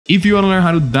If you want to learn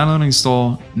how to download and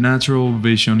install Natural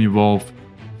Vision Evolve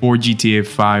for GTA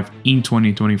 5 in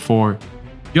 2024,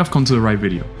 you have come to the right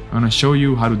video. I'm going to show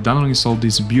you how to download and install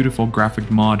this beautiful graphic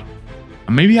mod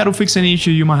and maybe how to fix any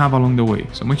issue you might have along the way.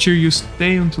 So make sure you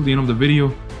stay until the end of the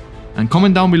video and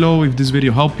comment down below if this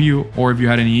video helped you or if you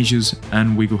had any issues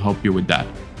and we could help you with that.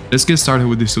 Let's get started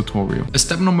with this tutorial.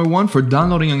 Step number 1 for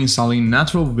downloading and installing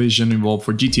Natural Vision Evolve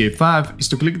for GTA 5 is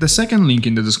to click the second link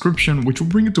in the description, which will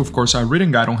bring you to, of course, a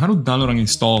written guide on how to download and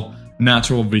install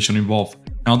Natural Vision Evolve.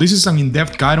 Now, this is an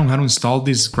in-depth guide on how to install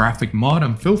this graphic mod,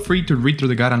 and feel free to read through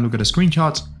the guide and look at the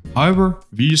screenshots. However,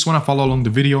 if you just want to follow along the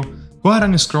video, go ahead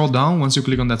and scroll down once you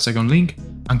click on that second link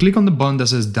and click on the button that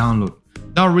says download.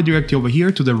 That will redirect you over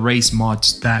here to the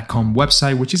racemods.com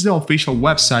website, which is the official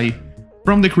website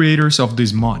from the creators of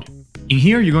this mod. In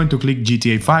here, you're going to click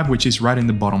GTA 5, which is right in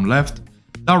the bottom left.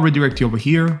 That'll redirect you over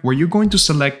here, where you're going to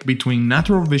select between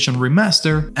Natural Vision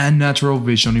Remaster and Natural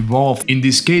Vision Evolve. In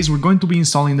this case, we're going to be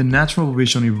installing the Natural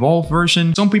Vision Evolve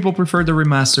version. Some people prefer the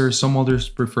Remaster, some others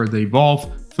prefer the Evolve.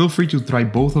 Feel free to try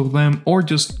both of them or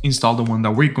just install the one that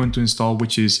we're going to install,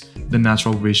 which is the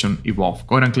Natural Vision Evolve.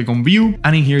 Go ahead and click on View,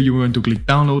 and in here, you're going to click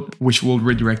Download, which will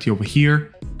redirect you over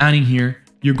here. And in here,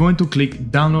 you're going to click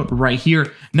Download right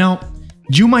here. Now,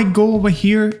 you might go over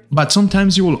here, but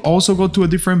sometimes you will also go to a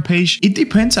different page. It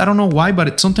depends, I don't know why,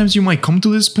 but sometimes you might come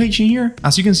to this page in here.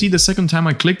 As you can see, the second time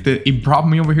I clicked it, it brought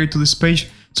me over here to this page.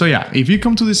 So yeah, if you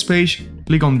come to this page,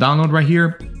 click on download right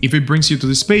here. If it brings you to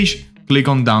this page, click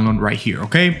on download right here,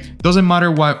 okay? Doesn't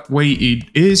matter what way it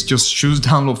is, just choose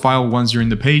download file once you're in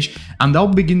the page, and that'll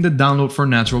begin the download for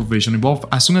Natural Vision Evolve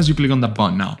as soon as you click on that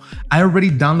button. Now, I already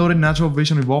downloaded Natural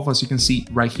Vision Evolve, as you can see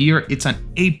right here. It's an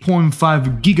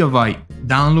 8.5 gigabyte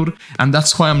download, and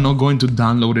that's why I'm not going to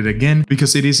download it again,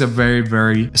 because it is a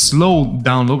very slow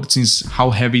download since how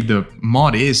heavy the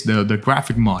mod is, the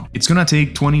graphic mod. It's gonna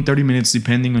take 20-30 minutes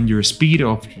depending on your speed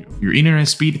of your internet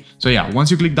speed. So yeah, once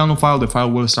you click download file, the file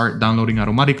will start downloading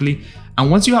automatically. And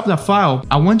once you have that file,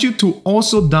 I want you to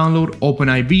also download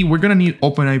OpenIV. We're gonna need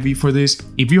OpenIV for this.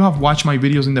 If you have watched my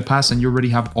videos in the past and you already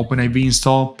have OpenIV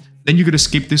installed, then you could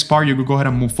skip this part, you could go ahead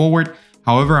and move forward.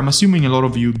 However, I'm assuming a lot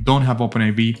of you don't have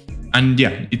OpenIV, and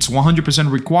yeah, it's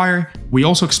 100% required. We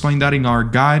also explained that in our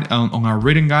guide, on our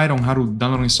written guide on how to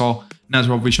download and install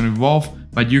Natural Vision Evolve,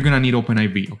 but you're gonna need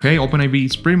OpenIV, okay? OpenIV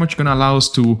is pretty much gonna allow us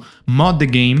to mod the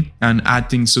game and add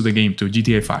things to the game, to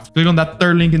GTA 5. Click on that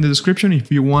third link in the description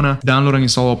if you wanna download and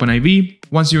install OpenIV.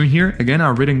 Once you're in here, again,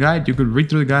 our written guide, you could read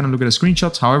through the guide and look at the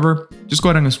screenshots. However, just go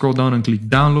ahead and scroll down and click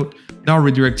download. That'll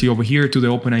redirect you over here to the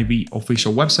OpenIV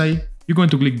official website. You're going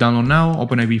to click download now,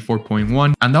 OpenIV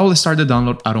 4.1, and that will start the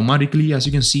download automatically. As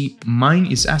you can see, mine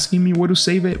is asking me where to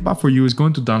save it, but for you, it's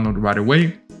going to download right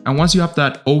away. And once you have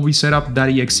that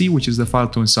ovsetup.exe, which is the file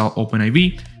to install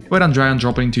OpenIV, go ahead and drag and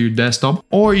drop it into your desktop,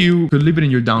 or you could leave it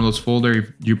in your downloads folder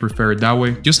if you prefer it that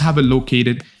way. Just have it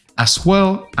located, as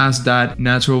well as that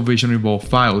Natural Vision Evolve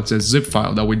file. It's a zip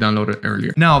file that we downloaded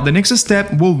earlier. Now, the next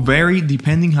step will vary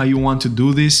depending how you want to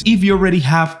do this. If you already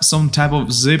have some type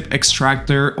of zip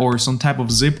extractor or some type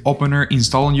of zip opener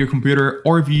installed on your computer,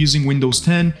 or if you're using Windows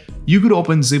 10, you could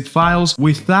open zip files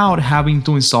without having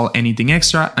to install anything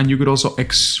extra, and you could also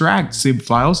extract zip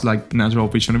files like Natural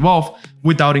Vision Evolve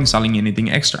without installing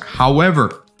anything extra.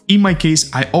 However, in my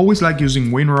case, I always like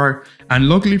using WinRAR, and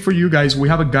luckily for you guys, we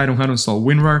have a guide on how to install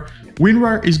WinRAR.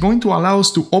 WinRAR is going to allow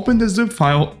us to open the zip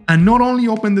file, and not only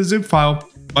open the zip file,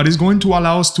 but it's going to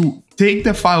allow us to take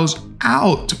the files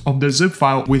out of the zip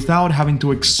file without having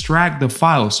to extract the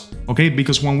files, okay?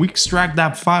 Because when we extract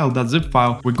that file, that zip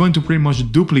file, we're going to pretty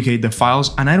much duplicate the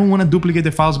files, and I don't want to duplicate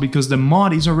the files because the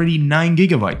mod is already 9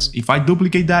 gigabytes. If I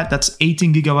duplicate that, that's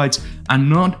 18 gigabytes, and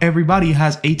not everybody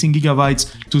has 18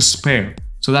 gigabytes to spare.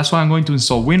 So that's why I'm going to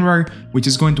install WinRAR, which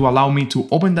is going to allow me to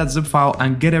open that zip file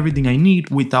and get everything I need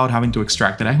without having to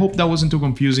extract it. I hope that wasn't too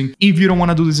confusing. If you don't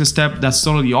want to do this step, that's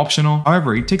totally optional.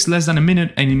 However, it takes less than a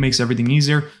minute and it makes everything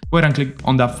easier. Go ahead and click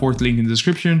on that fourth link in the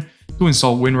description to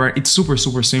install WinRAR. It's super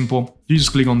simple. You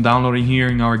just click on downloading here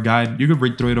in our guide. You can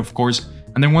read through it, of course.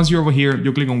 And then once you're over here,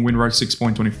 you click on WinRAR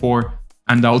 6.24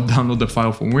 and that'll download the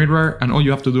file from WinRAR. And all you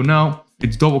have to do now,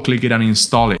 it's double click it and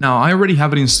install it. Now, I already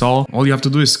have it installed. All you have to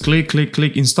do is click,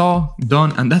 install,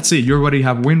 done, and that's it. You already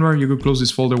have WinRAR. You could close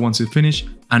this folder once it's finished.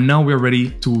 And now we're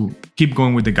ready to keep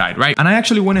going with the guide, right? And I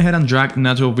actually went ahead and dragged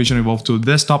Natural Vision Evolve to the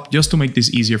desktop just to make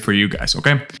this easier for you guys,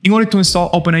 okay? In order to install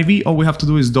OpenIV, all we have to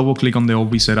do is double click on the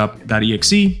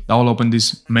ovsetup.exe. That will open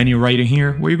this menu right in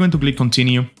here where you're going to click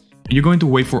continue. And you're going to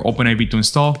wait for OpenIV to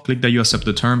install. Click that you accept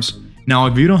the terms. Now,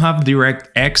 if you don't have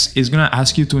DirectX, it's going to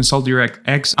ask you to install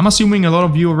DirectX. I'm assuming a lot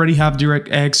of you already have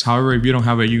DirectX. However, if you don't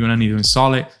have it, you're going to need to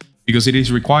install it. because it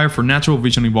is required for Natural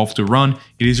Vision Evolve to run.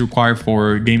 It is required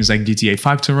for games like GTA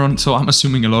 5 to run. So I'm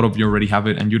assuming a lot of you already have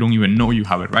it and you don't even know you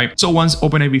have it, right? So once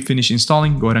OpenIV finishes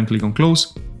installing, go ahead and click on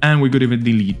close, and we could even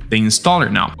delete the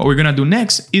installer now. What we're gonna do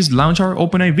next is launch our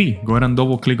OpenIV. Go ahead and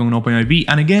double click on OpenIV.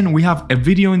 And again, we have a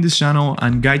video in this channel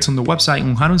and guides on the website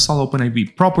on how to install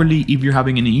OpenIV properly if you're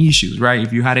having any issues, right?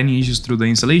 If you had any issues through the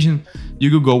installation,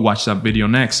 you could go watch that video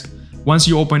next. Once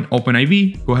you open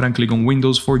OpenIV, go ahead and click on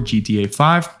Windows for GTA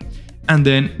 5. And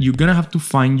then you're gonna have to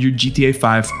find your GTA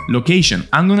 5 location.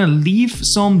 I'm gonna leave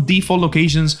some default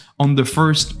locations on the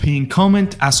first pinned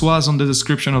comment as well as on the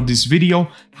description of this video.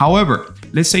 However,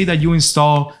 let's say that you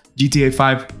install GTA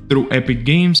 5 through Epic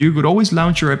Games. You could always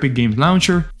launch your Epic Games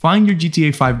launcher, find your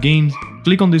GTA 5 games,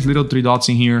 click on these little three dots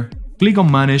in here, click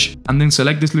on manage, and then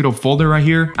select this little folder right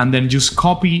here, and then just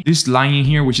copy this line in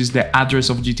here, which is the address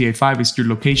of GTA 5, it's your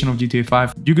location of GTA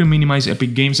 5. You can minimize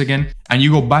Epic Games again, and you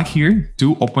go back here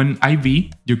to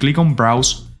OpenIV, you click on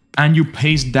browse, and you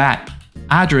paste that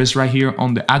address right here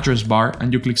on the address bar,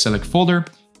 and you click select folder,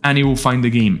 and it will find the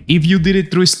game. If you did it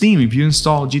through Steam, if you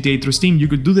install GTA through Steam, you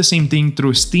could do the same thing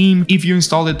through Steam. If you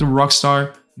installed it through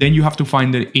Rockstar, then you have to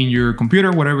find it in your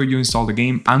computer, wherever you install the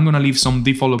game. I'm gonna leave some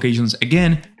default locations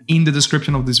again in the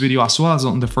description of this video as well as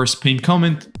on the first pinned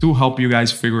comment to help you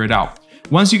guys figure it out.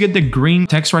 Once you get the green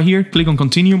text right here, click on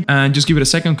continue and just give it a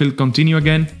second, click continue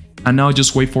again. And now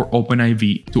just wait for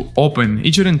OpenIV to open.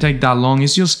 It shouldn't take that long.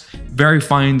 It's just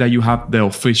verifying that you have the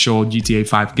official GTA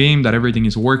 5 game, that everything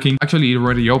is working. Actually, it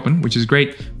already opened, which is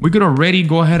great. We could already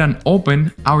go ahead and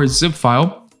open our zip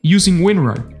file using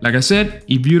WinRAR. Like I said,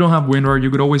 if you don't have WinRAR,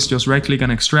 you could always just right click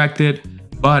and extract it.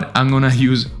 But I'm gonna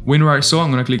use WinRAR, so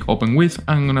I'm gonna click open with,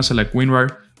 I'm gonna select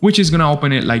WinRAR, which is gonna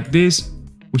open it like this,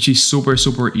 which is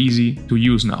super easy to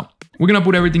use now. We're gonna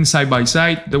put everything side by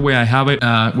side the way I have it,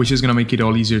 which is gonna make it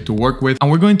all easier to work with. And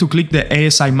we're going to click the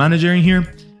ASI manager in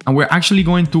here, and we're actually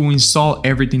going to install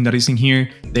everything that is in here: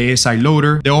 the ASI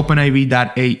loader, the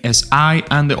OpenIV.ASI,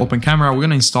 and the Open Camera. We're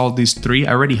gonna install these three.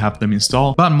 I already have them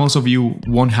installed, but most of you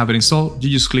won't have it installed.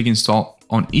 You just click install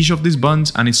on each of these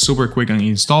buttons and it's super quick and it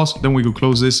installs. Then we could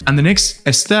close this. And the next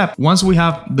step, once we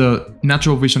have the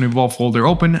Natural Vision Evolve folder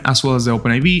open as well as the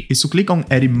OpenIV, is to click on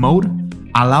edit mode,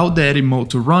 allow the edit mode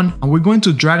to run, and we're going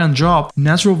to drag and drop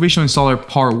Natural Vision Installer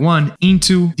Part 1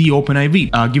 into the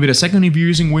OpenIV. Give it a second if you're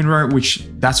using WinRAR, which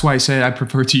that's why I said I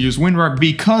prefer to use WinRAR,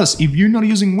 because if you're not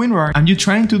using WinRAR and you're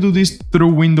trying to do this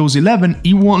through Windows 11,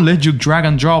 it won't let you drag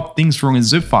and drop things from a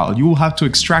zip file. You will have to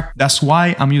extract. That's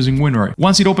why I'm using WinRAR.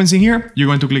 Once it opens in here, you're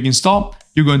going to click install,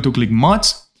 you're going to click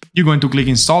mods, you're going to click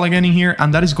install again in here,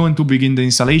 and that is going to begin the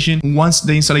installation. Once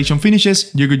the installation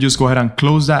finishes, you could just go ahead and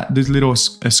close this little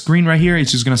screen right here.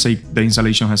 It's just gonna say the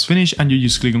installation has finished, and you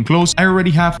just click on close. I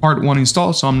already have part 1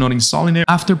 installed, so I'm not installing it.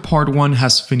 After part 1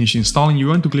 has finished installing, you're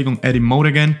going to click on edit mode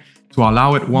again to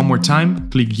allow it one more time.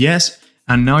 Click yes,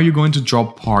 and now you're going to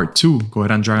drop part 2. Go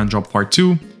ahead and drag and drop part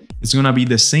 2. It's gonna be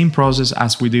the same process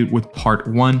as we did with part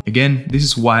 1. Again, this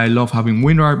is why I love having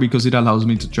WinRAR, because it allows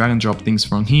me to drag and drop things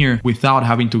from here without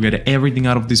having to get everything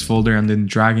out of this folder and then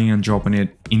dragging and dropping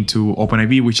it into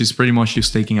OpenIV, which is pretty much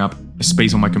just taking up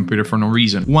space on my computer for no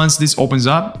reason. Once this opens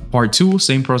up, part 2,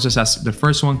 same process as the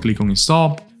first one. Click on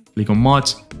install, click on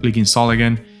mods, click install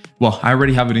again. Well, I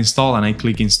already have it installed and I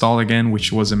click install again,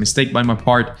 which was a mistake by my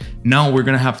part. Now we're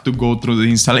gonna have to go through the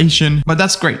installation, but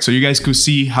that's great. So you guys could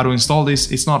see how to install this.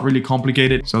 It's not really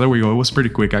complicated. So there we go. It was pretty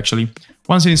quick actually.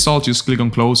 Once it installs, just click on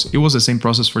close. It was the same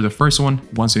process for the first one.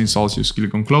 Once it installs, just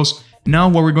click on close. Now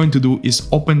what we're going to do is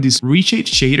open this reshade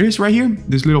shaders right here,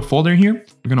 this little folder here.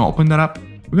 We're gonna open that up.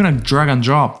 We're gonna drag and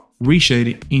drop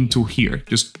reshade into here.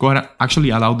 Just go ahead and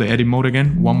actually allow the edit mode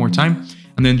again one more time,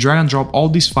 and then drag and drop all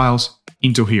these files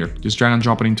into here. Just drag and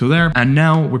drop it into there. And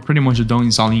now we're pretty much done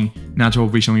installing Natural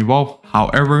Vision Evolve.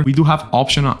 However, we do have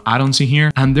optional add-ons in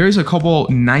here, and there's a couple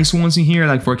nice ones in here.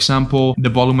 Like for example, the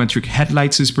volumetric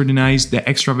headlights is pretty nice, the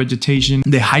extra vegetation,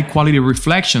 the high quality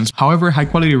reflections. However, high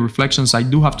quality reflections, I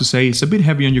do have to say, it's a bit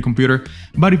heavy on your computer.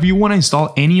 But if you want to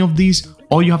install any of these,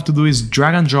 all you have to do is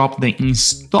drag and drop the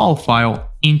install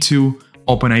file into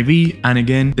OpenIV, and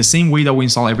again, the same way that we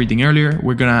installed everything earlier,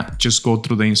 we're gonna just go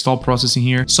through the install process in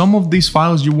here. Some of these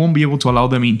files you won't be able to allow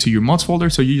them into your mods folder,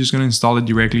 so you're just gonna install it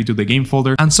directly to the game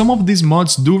folder. And some of these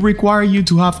mods do require you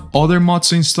to have other mods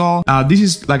to install. This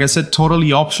is, like I said,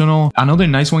 totally optional. Another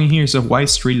nice one in here is a white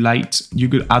street light. You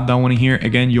could add that one in here.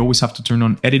 Again, you always have to turn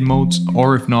on edit modes,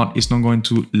 or if not, it's not going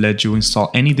to let you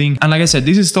install anything. And like I said,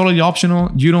 this is totally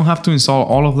optional. You don't have to install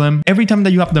all of them. Every time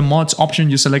that you have the mods option,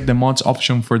 you select the mods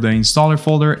option for the installer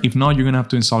folder. If not, you're gonna have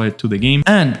to install it to the game.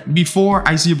 And before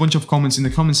I see a bunch of comments in the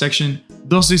comment section,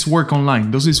 does this work online?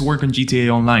 Does this work on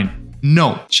GTA Online?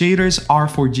 No, shaders are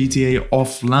for GTA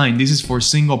Offline. This is for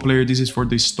single player, this is for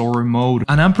the story mode.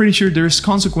 And I'm pretty sure there's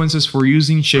consequences for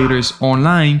using shaders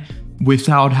online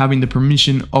without having the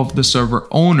permission of the server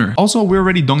owner. Also, we're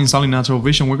already done installing Natural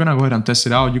Vision. We're gonna go ahead and test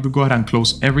it out. You could go ahead and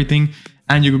close everything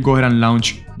and you could go ahead and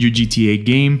launch your GTA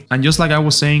game. And just like I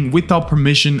was saying, without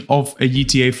permission of a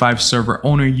GTA 5 server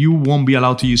owner, you won't be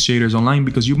allowed to use shaders online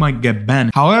because you might get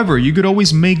banned. However, you could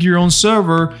always make your own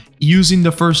server using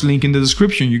the first link in the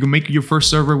description. You can make your first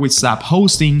server with Zap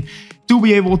Hosting to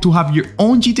be able to have your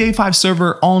own GTA 5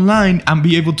 server online and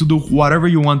be able to do whatever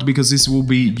you want, because this will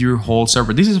be your whole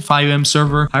server. This is a 5M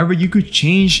server. However, you could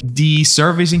change the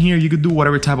service in here. You could do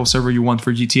whatever type of server you want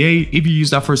for GTA. If you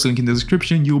use that first link in the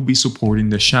description, you'll be supporting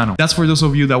the channel. That's for those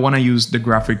of you that want to use the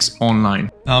graphics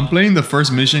online. I'm playing the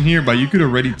first mission here, but you could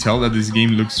already tell that this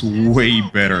game looks way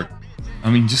better. I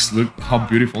mean, just look how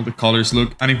beautiful the colors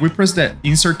look. And if we press that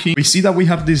insert key, we see that we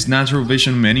have this natural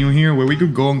vision menu here where we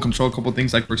could go and control a couple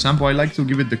things. Like, for example, I like to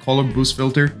give it the color boost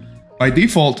filter. By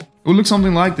default, it will look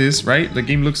something like this, right? The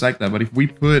game looks like that. But if we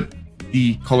put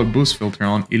the color boost filter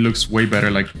on, it looks way better.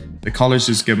 Like, the colors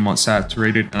just get more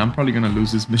saturated. And I'm probably gonna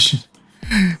lose this mission.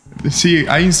 See,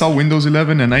 I installed Windows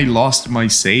 11 and I lost my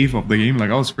save of the game. Like,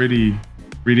 I was pretty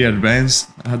advanced.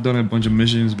 I had done a bunch of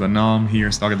missions, but now I'm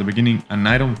here stuck at the beginning and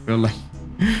I don't feel like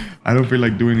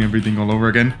doing everything all over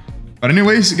again. But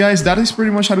anyways, guys, that is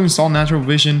pretty much how to install Natural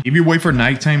Vision. If you wait for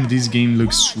nighttime, this game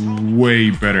looks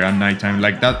way better at nighttime.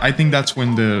 Like that, I think that's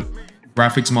when the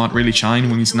graphics mod really shine,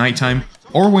 when it's nighttime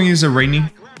or when it's a rainy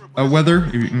weather.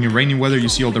 In your rainy weather, you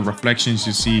see all the reflections,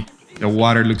 you see the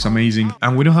water looks amazing.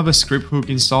 And we don't have a script hook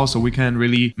installed, so we can't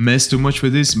really mess too much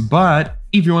with this. But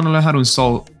if you want to learn how to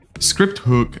install script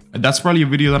hook, that's probably a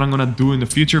video that I'm gonna do in the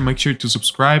future. Make sure to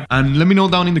subscribe and let me know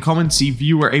down in the comments if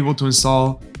you were able to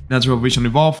install Natural Vision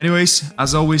Evolve. Anyways,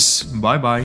 as always, bye bye.